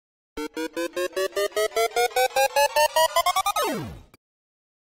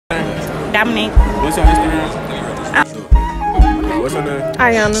Dominique. What's your Instagram? What's her name?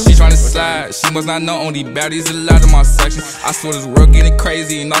 Ayana. She tryna slide, she must not know only baddies allowed in my section. I swear this world getting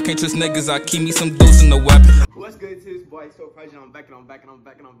crazy and I can't trust niggas. I keep me some deuce in the weapon. What's good to this boy? So crazy. I'm back in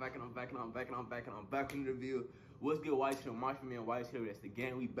the review. What's good, White Hill? My man, White Hill. That's the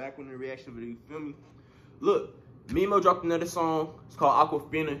gang. We back on the reaction video. You feel me? Look, Memo dropped another song. It's called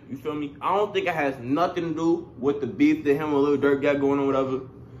Aquafina. You feel me? I don't think it has nothing to do with the beef that him and Lil Durk got going on, whatever.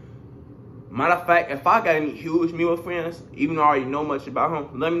 Matter of fact, if I got any huge Memo fans, even though I already know much about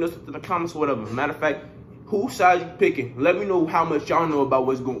him, let me know something in the comments or whatever. Matter of fact, whose side you picking? Let me know how much y'all know about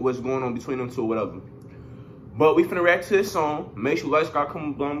what's going on between them two or whatever. But we finna react to this song. Make sure you like, subscribe,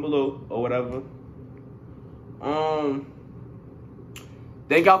 comment down below or whatever.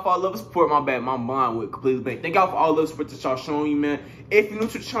 Thank y'all for all love and support. My bad, my mind went completely blank. Thank y'all for all love and support that y'all showing me, man. If you're new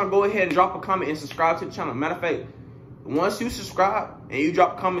to the channel, go ahead and drop a comment and subscribe to the channel. Matter of fact, once you subscribe and you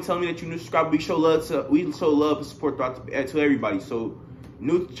drop a comment telling me that you new subscribe, we show love and support to everybody. So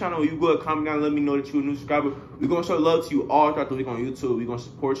new to the channel, you go ahead, comment down, let me know that you're a new subscriber. We're gonna show love to you all throughout the week on YouTube. We're gonna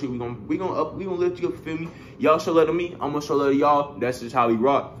support you. We're gonna lift you up, feel me? Y'all show love to me, I'm gonna show love to y'all. That's just how we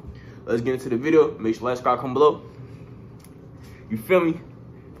rock. Let's get into the video. Make sure like, subscribe, comment below. You feel me?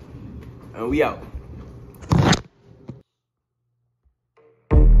 And we out.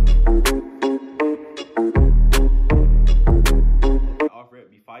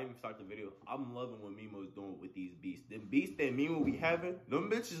 Before I even start the video, I'm loving what Memo's doing with these beats. The beats that Memo be having, them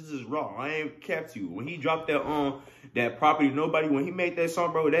bitches is raw. I ain't kept you. When he dropped that that Property Nobody, when he made that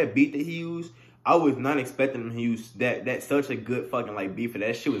song, bro, that beat that he used, I was not expecting him to use that such a good fucking like beat for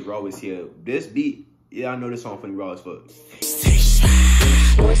that shit was raw as hell. This beat, yeah, I know this song finna be raw as fuck.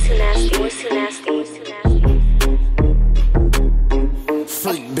 What's too nasty? What's too nasty? What's too nasty?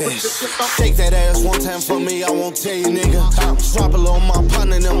 Freak bitch, shake that ass one time for me, I won't tell you nigga. Drop it on my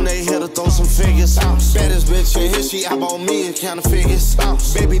partner, them they here to throw some figures. Baddest bitch in here, she out on me, it kinda figures.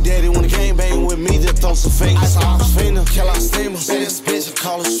 Baby daddy wanna gang bang with me, just throw some fingers. Aquafina, kill our steamers. Baddest bitch, I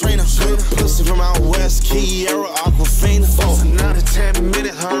call her Strina. Pussy from out west, Kiera, Aquafina. 9 to 10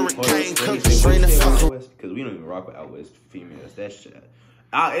 minute hurricane, cook Strina. Cause we don't even rock with out west females, that shit.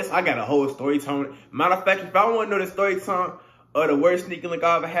 I got a whole story time. Matter of fact, if I wanna know the story time or the worst sneaking link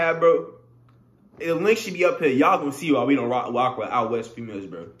I ever had, bro, the link should be up here. Y'all gonna see why we don't rock with out west females,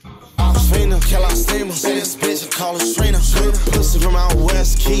 bro. Aquafina, kill our steamers. Baddest bitch, I call her Strina. Pussy from out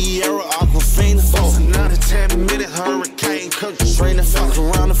west, Kiera, Aquafina. 9 to 10 minute hurricane, cook Strina. Fuck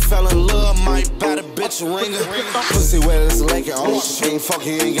around and fell in love, might bat a bitch a ringer. Pussy wet as a lake in ocean. Ain't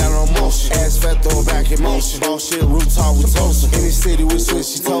fucking, ain't got no motion. Ass fat, throw it back in motion. Ball shit, root talk, we toast her. Any city we switch,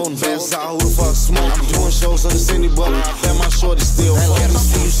 she told him. Best out, who the fuck smoke? I'm doing shows on the city, but that my shorty still fuck. Let me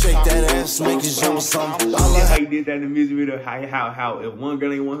see you shake that ass, make you jump or something. I like how you did that in the music video. How if one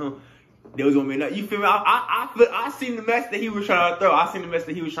girl ain't want him, they was gonna be like, you feel me? I seen the mess that he was trying to throw.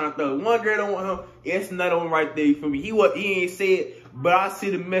 One girl don't want him. It's another one right there. You feel me? He ain't say it, but I see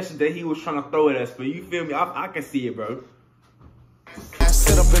the message that he was trying to throw at us. But you feel me? I can see it, bro.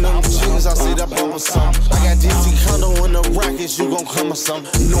 Sit up in them jeans, I see that bubble some. I got DC condo in the rackets, you gon' come or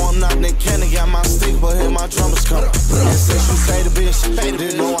something. No, I'm not Nick Cannon, got my stick, but here my drummers come. And since you say the bitch,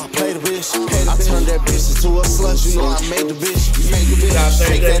 didn't know I play the bitch. I turned that bitch into a slut, you know I made the bitch.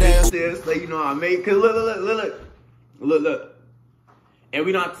 Shake that ass. Like, you know I made, cause look. And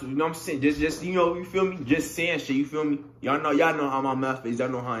we not, you know what I'm saying, just you know, you feel me? Just saying shit, you feel me? Y'all know how my mouth is, y'all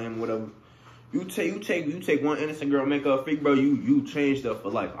know how I am, whatever. You take one innocent girl, make her a freak, bro. You change her for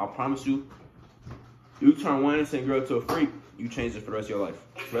life. I promise you. You turn one innocent girl to a freak, you change it for the rest of your life.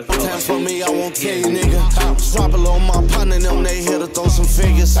 Time for me, I won't tell you nigga. Drop it on my partner, them they here to throw some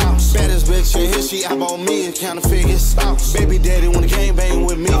figures. Baddest bitch in here, she out on me, it kinda figures. Baby daddy wanna gang bang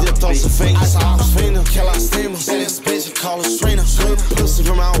with me, just throw some fingers. Aquafina, kill our steamers. Baddest bitch, I call her Strina. Pussy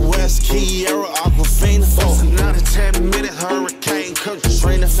from out west, Kiera, Aquafina. 9 to 10 minute hurricane, cook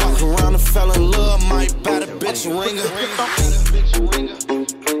Strina. Fuck around and fell in love, might bat a bitch a ringer.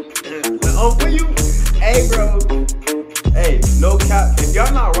 Oh, for you, hey, bro. Hey, no cap. If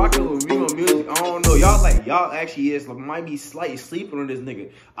y'all not rocking with Memo music, I don't know. Y'all actually is might be slightly sleeping on this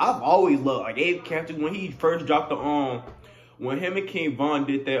nigga. I've always loved like Abe Captain when he first dropped the when him and King Von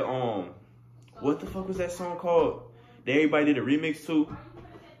did that what the fuck was that song called? That everybody did a remix to.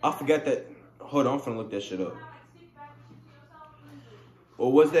 I forgot that. Hold on, I'm finna look that shit up.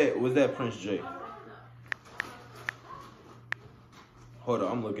 Or was that Prince J? Hold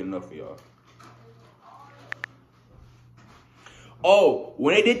on, I'm looking it up for y'all. Oh,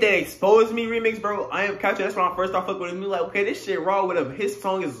 when they did that Expose Me remix, bro, I am catching. That's when I first started fucking with him. Like, okay, this shit raw, whatever. His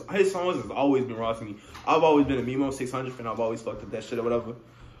songs has always been raw to me. I've always been a Memo600 fan. I've always fucked with that shit or whatever.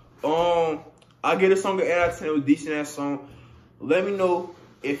 I get a song an 8 out of 10. It was a decent ass song. Let me know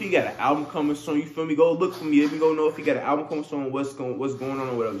if he got an album coming soon. You feel me? Go look for me. Let me go know if he got an album coming soon. What's going on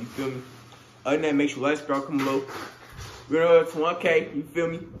or whatever. You feel me? Other than that, make sure like, subscribe, comment below. We're gonna go to 1K. You feel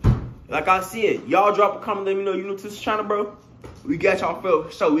me? Like I said, y'all drop a comment. Let me know you new to this channel, bro. We got y'all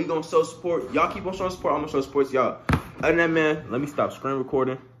for so we gonna show support. Y'all keep on showing support. I'm gonna show support to y'all. Other than that, man, let me stop screen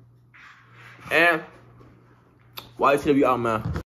recording. And YTW out, man.